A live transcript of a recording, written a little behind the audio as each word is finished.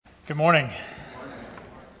Good morning.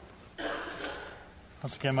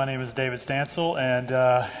 Once again, my name is David Stansel, and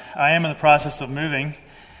I am in the process of moving.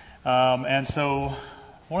 And so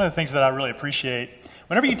one of the things that I really appreciate,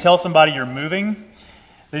 whenever you tell somebody you're moving,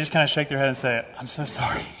 they just kind of shake their head and say, "I'm so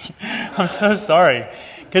sorry." I'm so sorry.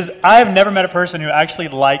 Because I have never met a person who actually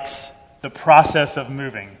likes the process of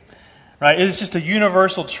moving. Right? It's just a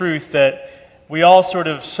universal truth that we all sort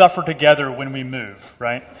of suffer together when we move,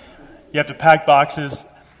 right? You have to pack boxes.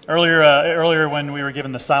 Earlier when we were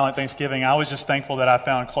given the silent Thanksgiving, I was just thankful that I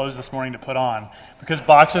found clothes this morning to put on because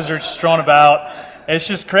boxes are strewn about. It's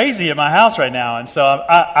just crazy at my house right now, and so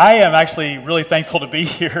I am actually really thankful to be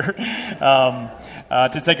here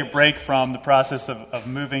to take a break from the process of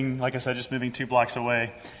moving. Like I said, just moving 2 blocks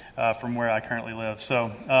away from where I currently live.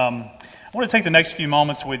 So I want to take the next few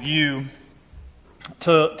moments with you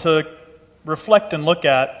to reflect and look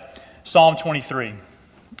at Psalm 23,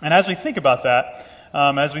 and as we think about that.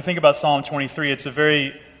 As we think about Psalm 23, it's a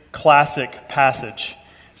very classic passage.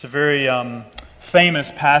 It's a very famous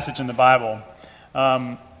passage in the Bible.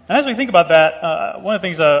 And as we think about that, one of the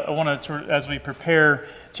things I want to, as we prepare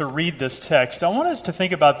to read this text, I want us to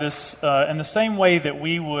think about this in the same way that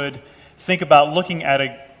we would think about looking at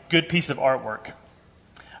a good piece of artwork.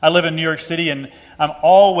 I live in New York City, and I'm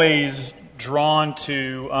always drawn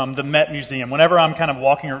to the Met Museum. Whenever I'm kind of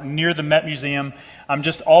walking near the Met Museum, I'm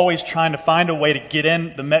just always trying to find a way to get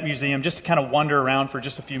in the Met Museum, just to kind of wander around for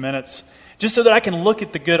just a few minutes, just so that I can look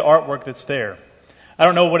at the good artwork that's there. I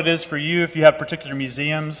don't know what it is for you, if you have particular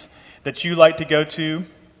museums that you like to go to,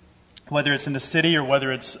 whether it's in the city or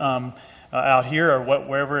whether it's out here or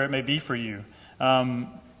wherever it may be for you. I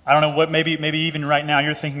don't know what, maybe even right now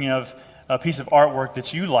you're thinking of a piece of artwork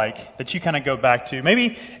that you like, that you kind of go back to.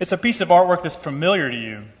 Maybe it's a piece of artwork that's familiar to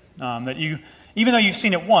you, that you, even though you've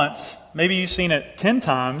seen it once, maybe you've seen it 10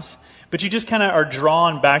 times, but you just kind of are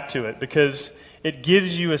drawn back to it because it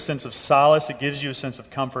gives you a sense of solace, it gives you a sense of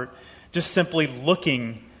comfort, just simply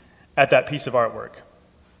looking at that piece of artwork,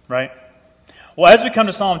 right? Well, as we come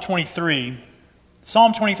to Psalm 23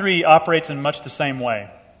 operates in much the same way.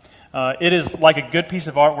 It is like a good piece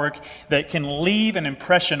of artwork that can leave an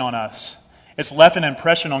impression on us. It's left an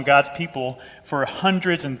impression on God's people for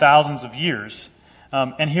hundreds and thousands of years.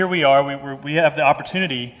 And here we are, we have the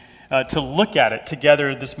opportunity to look at it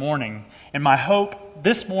together this morning. And my hope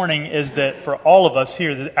this morning is that for all of us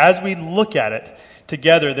here, that as we look at it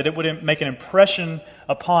together, that it would make an impression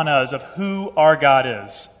upon us of who our God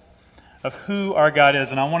is. Of who our God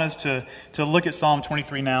is. And I want us to look at Psalm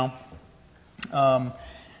 23 now.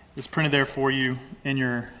 It's printed there for you in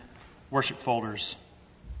your worship folders.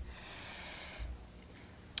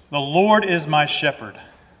 The Lord is my shepherd.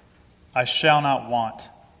 I shall not want.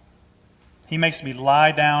 He makes me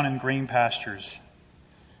lie down in green pastures.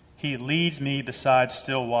 He leads me beside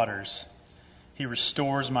still waters. He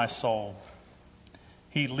restores my soul.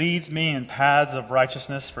 He leads me in paths of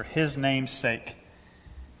righteousness for His name's sake.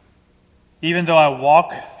 Even though I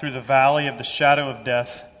walk through the valley of the shadow of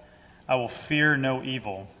death, I will fear no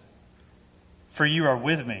evil. For you are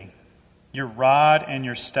with me. Your rod and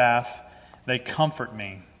your staff, they comfort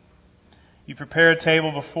me. You prepare a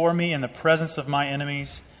table before me in the presence of my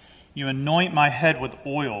enemies. You anoint my head with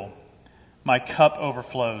oil. My cup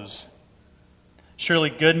overflows. Surely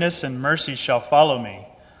goodness and mercy shall follow me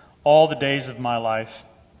all the days of my life,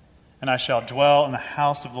 and I shall dwell in the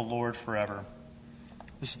house of the Lord forever.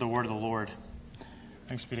 This is the word of the Lord.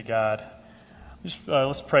 Thanks be to God.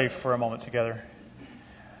 Let's pray for a moment together.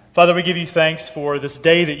 Father, we give you thanks for this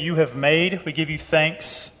day that you have made. We give you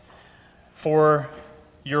thanks for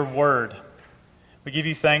your word. We give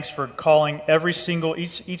you thanks for calling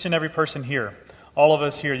each and every person here, all of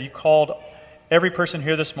us here. You called every person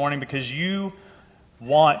here this morning because you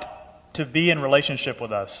want to be in relationship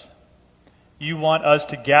with us. You want us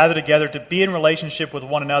to gather together to be in relationship with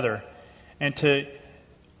one another and to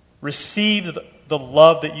receive the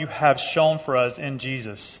love that you have shown for us in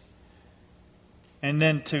Jesus. And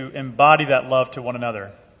then to embody that love to one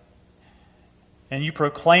another. And you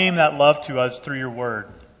proclaim that love to us through your word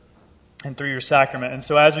and through your sacrament. And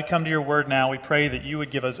so as we come to your word now, we pray that you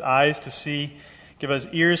would give us eyes to see, give us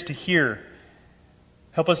ears to hear.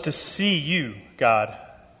 Help us to see you, God,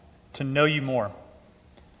 to know you more,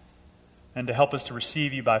 and to help us to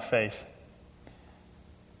receive you by faith.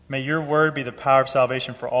 May your word be the power of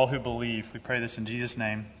salvation for all who believe. We pray this in Jesus'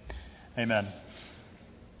 name. Amen.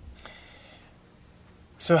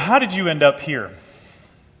 So how did you end up here?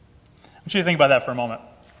 I want you to think about that for a moment.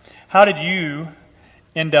 How did you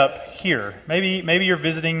end up here? Maybe you're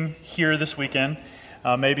visiting here this weekend.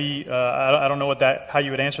 I don't know how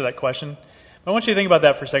you would answer that question. I want you to think about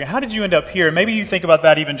that for a second. How did you end up here? Maybe you think about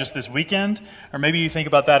that even just this weekend, or maybe you think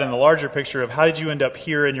about that in the larger picture of how did you end up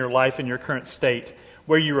here in your life, in your current state,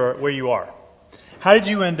 where you are. How did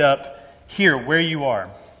you end up here, where you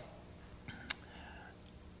are?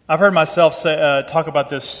 I've heard myself talk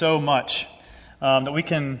about this so much that we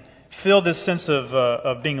can feel this sense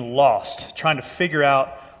of being lost, trying to figure out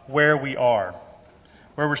where we are,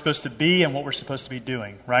 where we're supposed to be and what we're supposed to be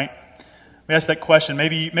doing, right? We ask that question.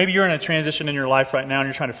 Maybe you're in a transition in your life right now and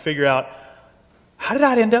you're trying to figure out, how did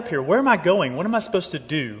I end up here? Where am I going? What am I supposed to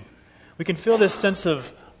do? We can feel this sense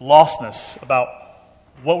of lostness about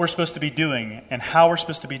what we're supposed to be doing and how we're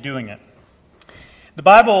supposed to be doing it. The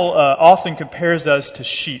Bible often compares us to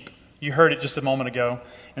sheep. You heard it just a moment ago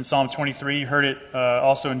in Psalm 23. You heard it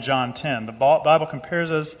also in John 10. The Bible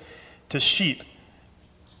compares us to sheep.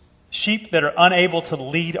 Sheep that are unable to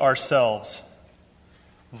lead ourselves.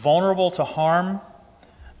 Vulnerable to harm.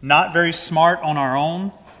 Not very smart on our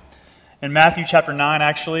own. In Matthew chapter 9,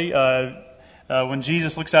 actually, when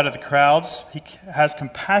Jesus looks out at the crowds, he has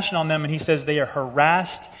compassion on them and he says they are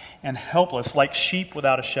harassed and helpless like sheep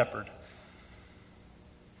without a shepherd.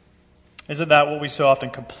 Isn't that what we so often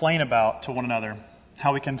complain about to one another?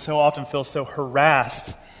 How we can so often feel so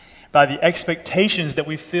harassed by the expectations that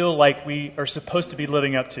we feel like we are supposed to be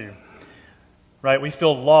living up to. Right? We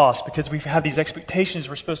feel lost because we have these expectations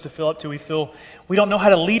we're supposed to fill up to. We feel we don't know how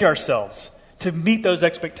to lead ourselves to meet those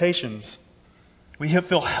expectations. We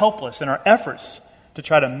feel helpless in our efforts to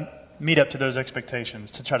try to meet up to those expectations,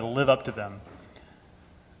 to try to live up to them.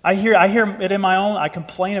 I hear it in my own, I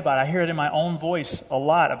complain about it. I hear it in my own voice a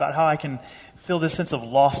lot about how I can feel this sense of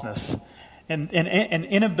lostness and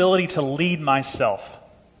inability to lead myself.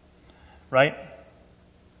 Right?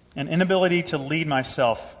 An inability to lead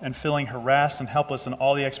myself and feeling harassed and helpless in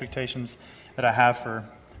all the expectations that I have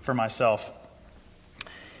for myself. I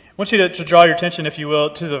want you to draw your attention, if you will,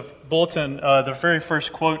 to the bulletin, the very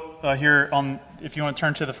first quote here on, if you want to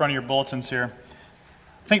turn to the front of your bulletins here.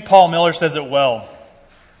 I think Paul Miller says it well.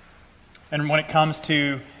 And when it comes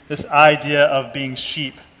to this idea of being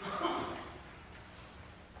sheep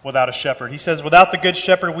without a shepherd, he says, without the good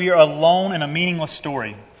shepherd, we are alone in a meaningless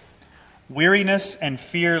story. Weariness and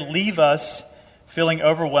fear leave us feeling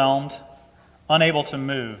overwhelmed, unable to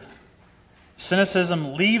move.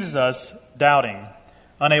 Cynicism leaves us doubting,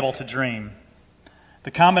 unable to dream.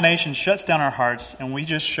 The combination shuts down our hearts and we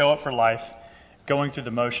just show up for life going through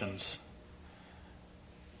the motions.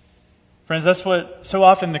 Friends, that's what so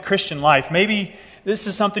often the Christian life, maybe this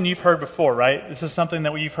is something you've heard before, right? This is something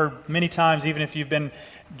that you've heard many times, even if you've been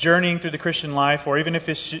journeying through the Christian life, or even if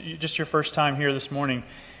it's just your first time here this morning.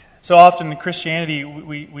 So often in Christianity,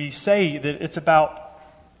 we say that it's about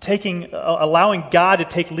allowing God to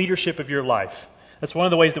take leadership of your life. That's one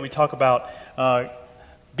of the ways that we talk about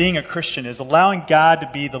being a Christian, is allowing God to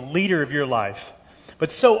be the leader of your life. But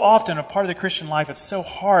so often, a part of the Christian life, it's so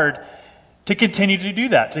hard to continue to do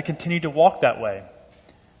that, to continue to walk that way,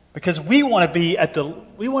 because we want to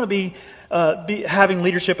be having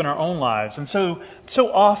leadership in our own lives, and so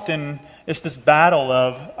often it's this battle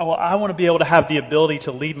of, I want to be able to have the ability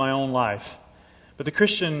to lead my own life. But the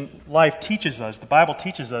Christian life teaches us, the Bible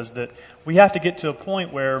teaches us, that we have to get to a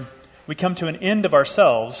point where we come to an end of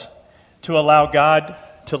ourselves to allow God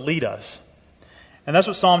to lead us, and that's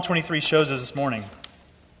what Psalm 23 shows us this morning.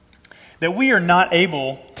 That we are not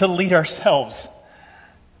able to lead ourselves.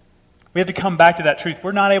 We have to come back to that truth.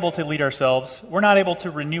 We're not able to lead ourselves. We're not able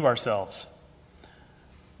to renew ourselves.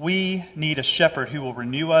 We need a shepherd who will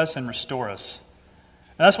renew us and restore us.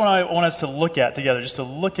 And that's what I want us to look at together, just to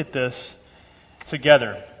look at this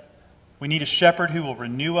together. We need a shepherd who will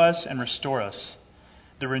renew us and restore us.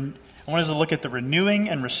 I want us to look at the renewing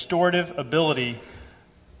and restorative ability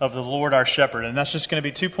of the Lord our shepherd. And that's just going to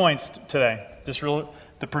be 2 points today.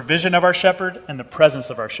 The provision of our shepherd and the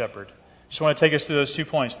presence of our shepherd. Just want to take us through those 2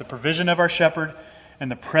 points. The provision of our shepherd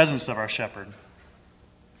and the presence of our shepherd.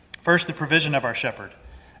 First, the provision of our shepherd.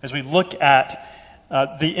 As we look at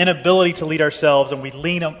the inability to lead ourselves, and we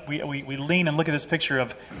lean and look at this picture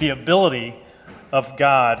of the ability of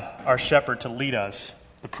God, our shepherd, to lead us.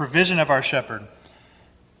 The provision of our shepherd.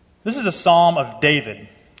 This is a psalm of David.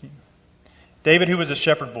 David, who was a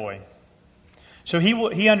shepherd boy. So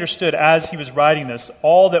he understood, as he was writing this,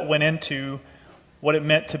 all that went into what it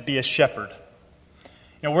meant to be a shepherd.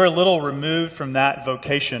 You know, we're a little removed from that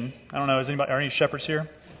vocation. I don't know, are any shepherds here?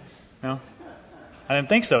 No? I didn't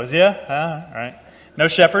think so. Yeah? All right. No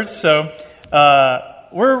shepherds. So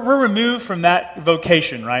we're removed from that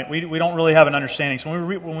vocation, right? We don't really have an understanding. So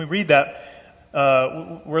when we read that,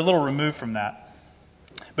 we're a little removed from that.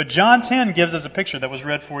 But John 10 gives us a picture that was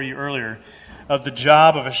read for you earlier of the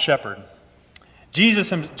job of a shepherd. Jesus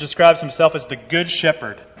describes himself as the good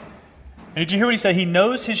shepherd. And did you hear what he said? He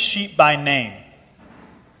knows his sheep by name.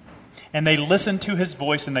 And they listen to his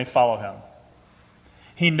voice and they follow him.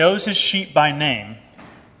 He knows his sheep by name.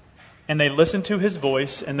 And they listen to his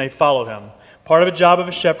voice and they follow him. Part of a job of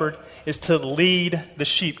a shepherd is to lead the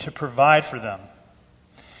sheep, to provide for them.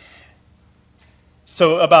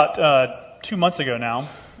 So about 2 months ago now,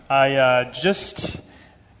 I just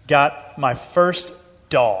got my first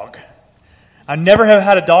dog. I never have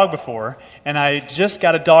had a dog before, and I just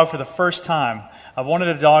got a dog for the first time. I've wanted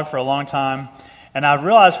a dog for a long time, and I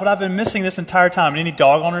realized what I've been missing this entire time. Any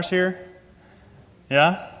dog owners here?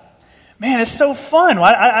 Yeah? Man, it's so fun.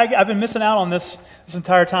 I've been missing out on this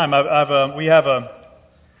entire time. We have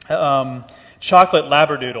a chocolate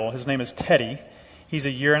Labradoodle. His name is Teddy. He's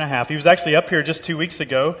 1.5 years. He was actually up here just 2 weeks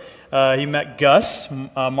ago. He met Gus,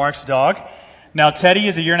 Mark's dog. Now, Teddy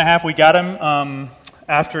is 1.5 years. We got him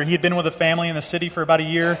after he had been with a family in the city for about a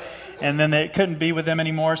year, and then they couldn't be with them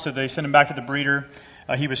anymore, so they sent him back to the breeder.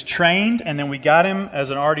 He was trained, and then we got him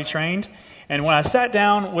as an already trained. And when I sat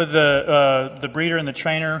down with the breeder and the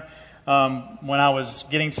trainer when I was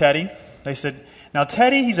getting Teddy, they said, now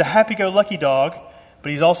Teddy, he's a happy-go-lucky dog,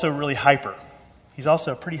 but he's also really hyper. He's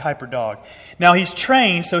also a pretty hyper dog. Now, he's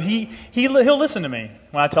trained, so he'll listen to me.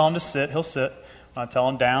 When I tell him to sit, he'll sit. When I tell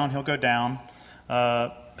him down, he'll go down.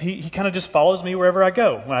 He kind of just follows me wherever I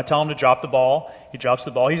go. When I tell him to drop the ball, he drops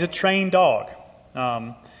the ball. He's a trained dog.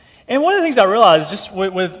 And one of the things I realized just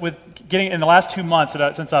with getting in the last 2 months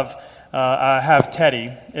since I have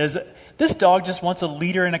Teddy is that this dog just wants a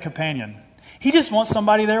leader and a companion. He just wants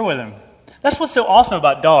somebody there with him. That's what's so awesome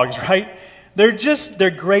about dogs, right?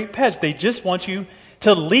 They're great pets. They just want you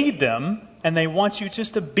to lead them, and they want you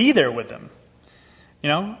just to be there with them. You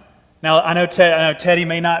know? Now, I know Teddy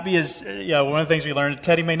may not be as, one of the things we learned,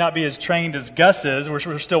 Teddy may not be as trained as Gus is.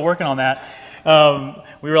 We're still working on that.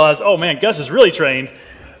 We realized, oh man, Gus is really trained.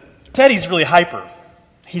 Teddy's really hyper.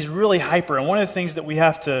 He's really hyper. And one of the things that we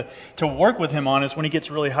have to work with him on is when he gets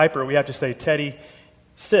really hyper, we have to say, Teddy,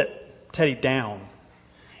 sit. Teddy, down.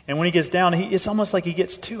 And when he gets down, it's almost like he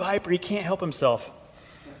gets too hyper. He can't help himself.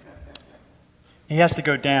 He has to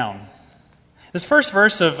go down. This first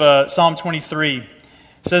verse of Psalm 23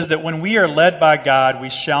 says that when we are led by God, we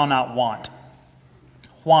shall not want.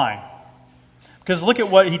 Why? Because look at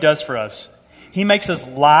what he does for us. He makes us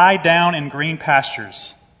lie down in green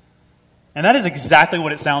pastures. And that is exactly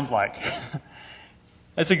what it sounds like.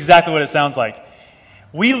 That's exactly what it sounds like.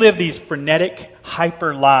 We live these frenetic,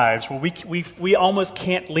 hyper lives where we almost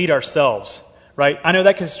can't lead ourselves, right? I know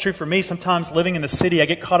that because it's true for me. Sometimes living in the city, I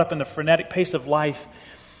get caught up in the frenetic pace of life.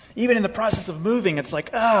 Even in the process of moving, it's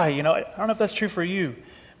like, I don't know if that's true for you.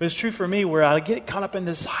 But it's true for me where I get caught up in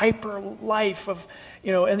this hyper life of,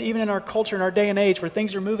 and even in our culture, in our day and age, where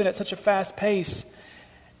things are moving at such a fast pace.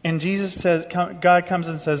 And Jesus says, God comes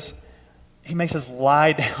and says, He makes us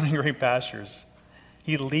lie down in green pastures.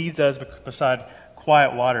 He leads us beside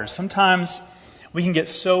quiet waters. Sometimes we can get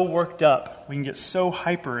so worked up. We can get so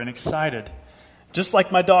hyper and excited. Just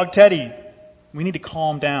like my dog Teddy, we need to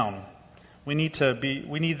calm down. We need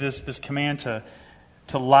this command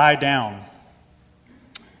to lie down.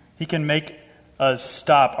 He can make us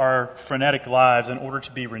stop our frenetic lives in order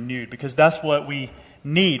to be renewed, because that's what we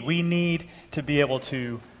need. We need to be able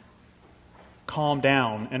to calm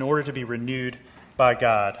down in order to be renewed by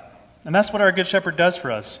God. And that's what our Good Shepherd does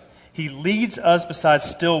for us. He leads us beside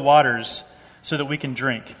still waters so that we can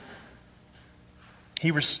drink.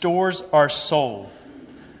 He restores our soul,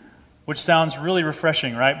 which sounds really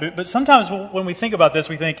refreshing, right? But sometimes when we think about this,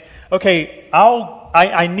 we think, okay,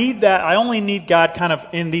 I need that. I only need God kind of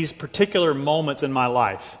in these particular moments in my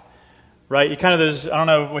life, right? I don't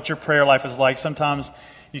know what your prayer life is like. Sometimes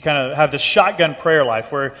you kind of have this shotgun prayer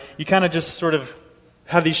life where you kind of just sort of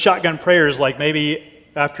have these shotgun prayers, like maybe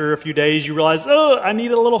after a few days you realize, I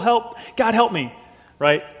need a little help. God help me,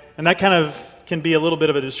 right? And that kind of can be a little bit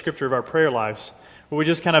of a descriptor of our prayer lives, where we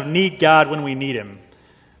just kind of need God when we need Him,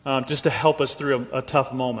 just to help us through a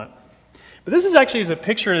tough moment. But this is actually a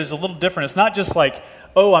picture that is a little different. It's not just like,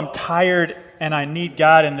 I'm tired and I need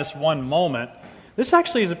God in this one moment. This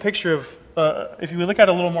actually is a picture of, if you look at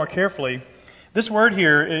it a little more carefully, this word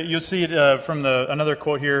here, you'll see it from another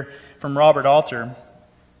quote here from Robert Alter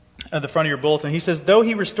at the front of your bulletin. He says, though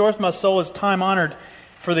He restoreth my soul is time honored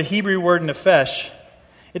for the Hebrew word nephesh.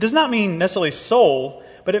 It does not mean necessarily soul,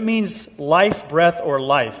 but it means life, breath, or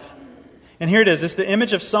life. And here it is. It's the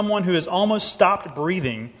image of someone who has almost stopped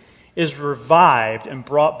breathing, is revived and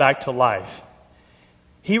brought back to life.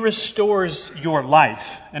 He restores your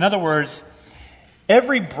life. In other words,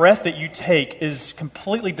 every breath that you take is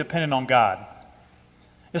completely dependent on God.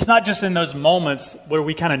 It's not just in those moments where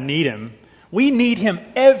we kind of need Him. We need Him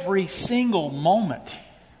every single moment.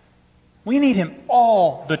 We need Him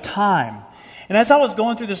all the time. And as I was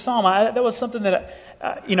going through this psalm, that was something that,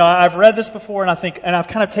 I've read this before, and I've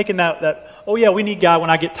kind of taken that, oh yeah, we need God when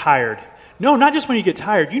I get tired. No, not just when you get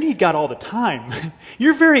tired. You need God all the time.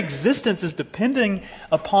 Your very existence is depending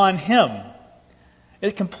upon Him.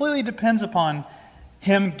 It completely depends upon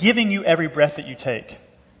Him giving you every breath that you take.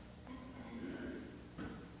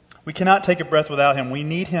 We cannot take a breath without Him. We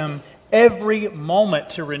need Him every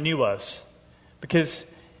moment to renew us, because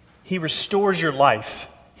He restores your life.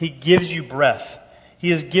 He gives you breath.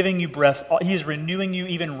 He is giving you breath. He is renewing you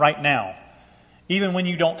even right now. Even when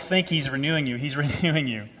you don't think He's renewing you, He's renewing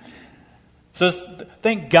you. So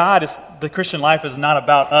thank God the Christian life is not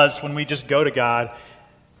about us when we just go to God,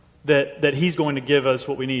 that He's going to give us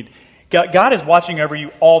what we need. God is watching over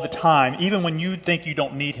you all the time, even when you think you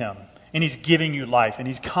don't need Him. And He's giving you life, and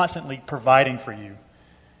He's constantly providing for you.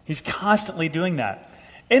 He's constantly doing that.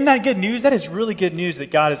 Isn't that good news? That is really good news,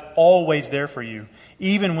 that God is always there for you,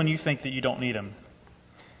 even when you think that you don't need Him.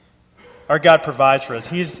 Our God provides for us.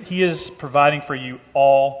 He is providing for you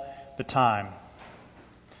all the time.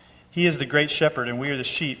 He is the great shepherd, and we are the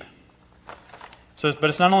sheep. But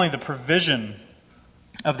it's not only the provision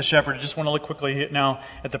of the shepherd. I just want to look quickly now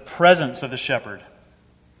at the presence of the shepherd.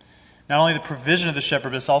 Not only the provision of the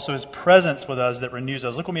shepherd, but it's also His presence with us that renews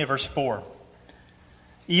us. Look with me at verse 4.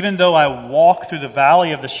 Even though I walk through the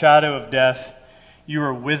valley of the shadow of death, you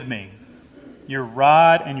are with me. Your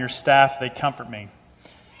rod and your staff, they comfort me.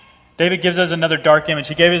 David gives us another dark image.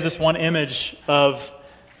 He gave us this one image of,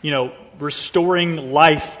 restoring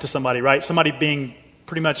life to somebody, right? Somebody being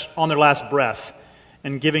pretty much on their last breath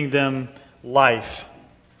and giving them life.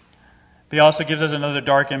 He also gives us another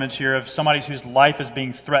dark image here of somebody whose life is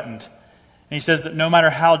being threatened. And he says that no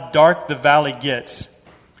matter how dark the valley gets,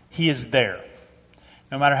 He is there.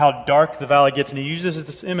 No matter how dark the valley gets. And he uses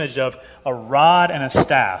this image of a rod and a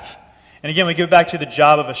staff. And again, we go back to the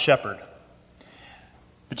job of a shepherd.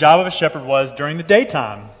 The job of a shepherd was, during the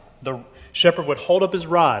daytime, the shepherd would hold up his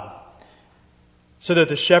rod so that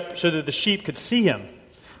the sheep could see him.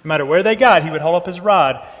 No matter where they got, he would hold up his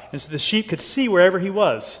rod, and so the sheep could see wherever he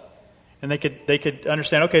was. And they could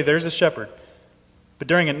understand, okay, there's the shepherd. But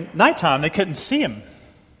during a nighttime, they couldn't see him.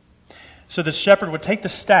 So the shepherd would take the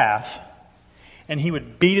staff, and he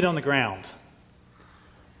would beat it on the ground.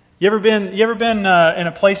 You ever been in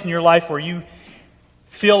a place in your life where you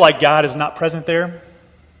feel like God is not present there?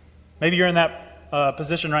 Maybe you're in that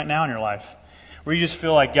position right now in your life, where you just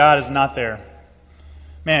feel like God is not there.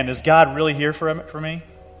 Man, is God really here for me?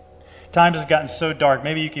 Times have gotten so dark.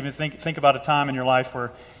 Maybe you can even think about a time in your life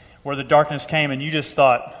where the darkness came and you just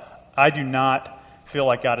thought, I do not feel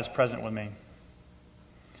like God is present with me.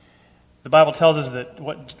 The Bible tells us that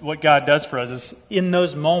what God does for us is, in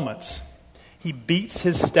those moments, He beats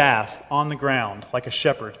His staff on the ground like a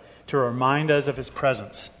shepherd to remind us of His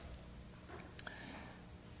presence.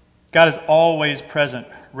 God is always present,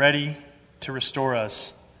 ready to restore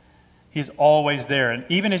us. He's always there. And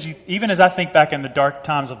even as I think back in the dark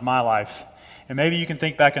times of my life, and maybe you can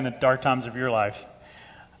think back in the dark times of your life,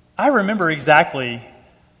 I remember exactly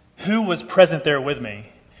who was present there with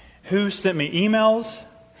me, who sent me emails.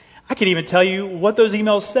 I can even tell you what those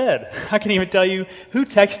emails said. I can even tell you who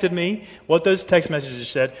texted me, what those text messages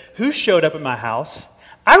said, who showed up at my house.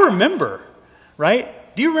 I remember,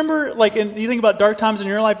 right? Do you remember, you think about dark times in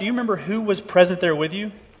your life, do you remember who was present there with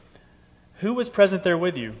you? Who was present there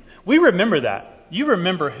with you? We remember that. You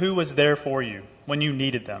remember who was there for you when you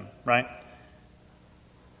needed them, right?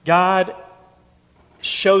 God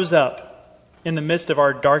shows up in the midst of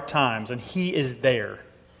our dark times, and He is there.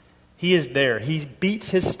 He is there. He beats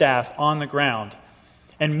His staff on the ground.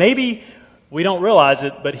 And maybe we don't realize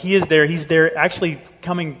it, but He is there. He's there actually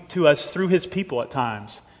coming to us through His people at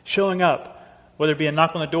times, showing up, whether it be a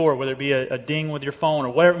knock on the door, whether it be a ding with your phone, or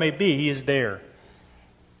whatever it may be, He is there.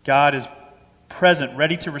 God is present,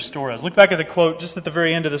 ready to restore us. Look back at the quote, just at the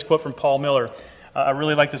very end of this quote from Paul Miller. I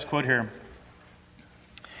really like this quote here.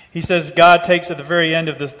 He says, God takes, at the very end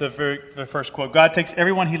of the first quote, God takes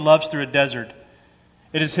everyone He loves through a desert.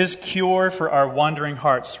 It is His cure for our wandering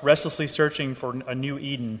hearts, restlessly searching for a new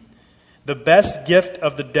Eden. The best gift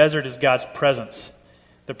of the desert is God's presence.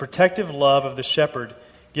 The protective love of the shepherd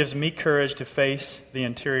gives me courage to face the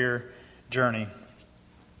interior journey.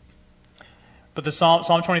 But the Psalm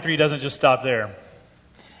 23 doesn't just stop there.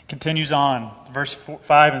 It continues on, verse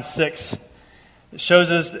 5 and 6. It shows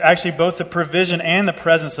us actually both the provision and the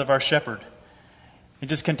presence of our shepherd. It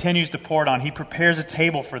just continues to pour it on. He prepares a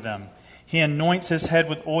table for them. He anoints his head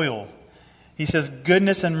with oil. He says,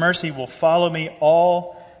 goodness and mercy will follow me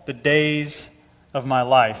all the days of my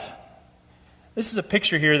life. This is a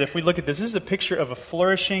picture here that if we look at this is a picture of a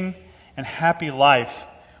flourishing and happy life,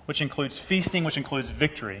 which includes feasting, which includes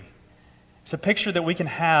victory. It's a picture that we can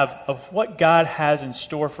have of what God has in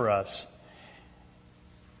store for us.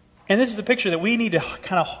 And this is a picture that we need to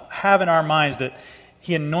kind of have in our minds, that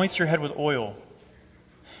He anoints your head with oil.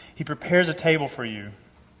 He prepares a table for you.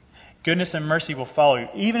 Goodness and mercy will follow you,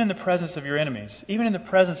 even in the presence of your enemies, even in the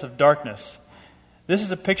presence of darkness. This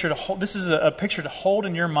is a picture to hold, picture to hold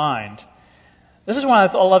in your mind. This is why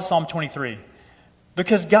I love Psalm 23.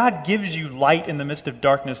 Because God gives you light in the midst of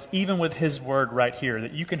darkness, even with His word right here,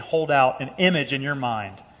 that you can hold out an image in your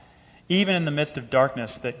mind, even in the midst of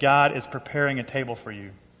darkness, that God is preparing a table for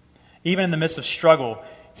you. Even in the midst of struggle,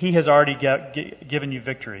 He has already given you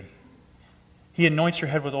victory. He anoints your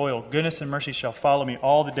head with oil. Goodness and mercy shall follow me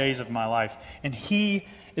all the days of my life. And He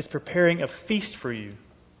is preparing a feast for you.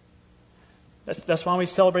 That's why we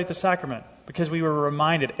celebrate the sacrament, because we were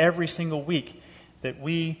reminded every single week that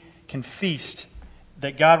we can feast,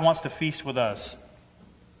 that God wants to feast with us.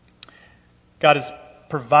 God is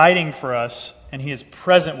providing for us, and He is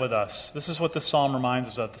present with us. This is what this psalm reminds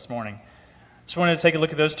us of this morning. Just wanted to take a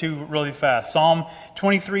look at those two really fast. Psalm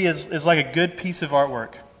 23 is like a good piece of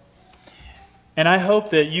artwork. And I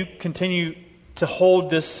hope that you continue to hold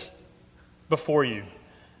this before you.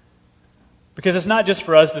 Because it's not just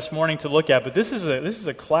for us this morning to look at, but this is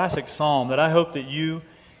a classic psalm that I hope that you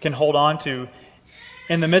can hold on to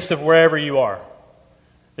in the midst of wherever you are.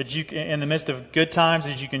 That you, in the midst of good times,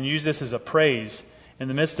 that you can use this as a praise. In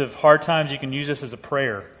the midst of hard times, you can use this as a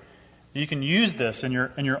prayer. You can use this in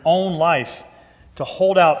your own life to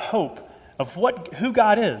hold out hope of who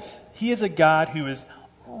God is. He is a God who is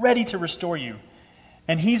ready to restore you.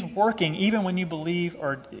 And He's working even when you believe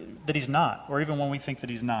that He's not, or even when we think that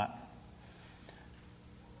He's not.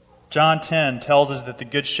 John 10 tells us that the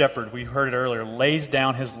Good Shepherd, we heard it earlier, lays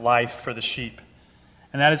down His life for the sheep.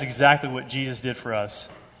 And that is exactly what Jesus did for us.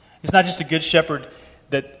 He's not just a Good Shepherd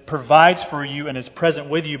that provides for you and is present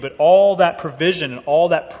with you, but all that provision and all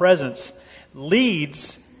that presence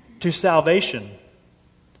leads to salvation.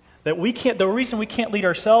 That the reason we can't lead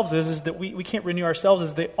ourselves is that we can't renew ourselves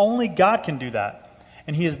is that only God can do that.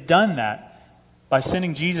 And He has done that by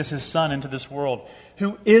sending Jesus, His Son, into this world,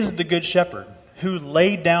 who is the Good Shepherd, who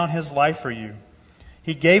laid down His life for you.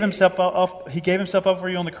 He gave Himself up for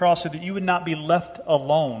you on the cross so that you would not be left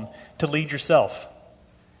alone to lead yourself.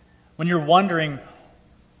 When you're wondering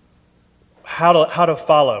how to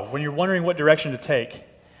follow, when you're wondering what direction to take,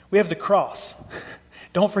 we have the cross.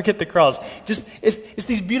 Don't forget the cross. It's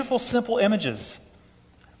these beautiful, simple images.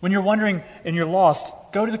 When you're wondering and you're lost,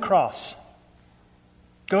 go to the cross.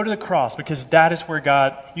 Go to the cross, because that is where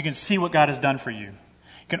you can see what God has done for you.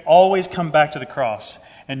 You can always come back to the cross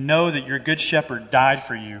and know that your Good Shepherd died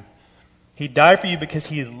for you. He died for you because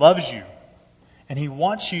He loves you, and He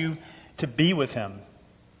wants you to be with Him.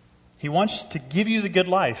 He wants to give you the good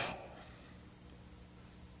life.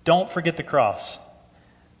 Don't forget the cross.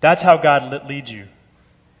 That's how God leads you.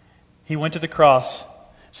 He went to the cross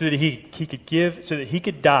so that He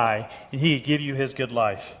could die, and He could give you His good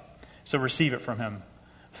life. So receive it from Him.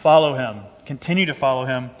 Follow Him. Continue to follow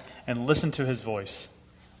Him, and listen to His voice.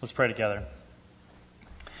 Let's pray together.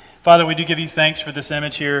 Father, we do give You thanks for this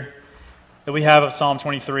image here that we have of Psalm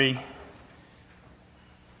 23.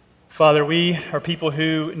 Father, we are people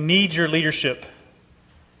who need Your leadership.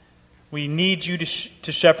 We need You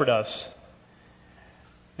to shepherd us.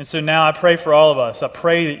 And so now I pray for all of us. I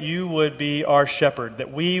pray that You would be our shepherd,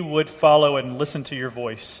 that we would follow and listen to Your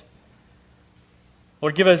voice.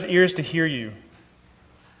 Lord, give us ears to hear You.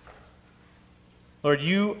 Lord,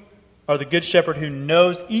 You are the Good Shepherd who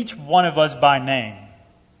knows each one of us by name.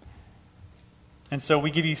 And so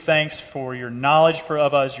we give You thanks for Your knowledge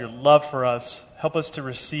of us, Your love for us. Help us to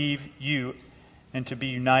receive You and to be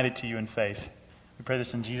united to You in faith. We pray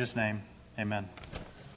this in Jesus' name. Amen.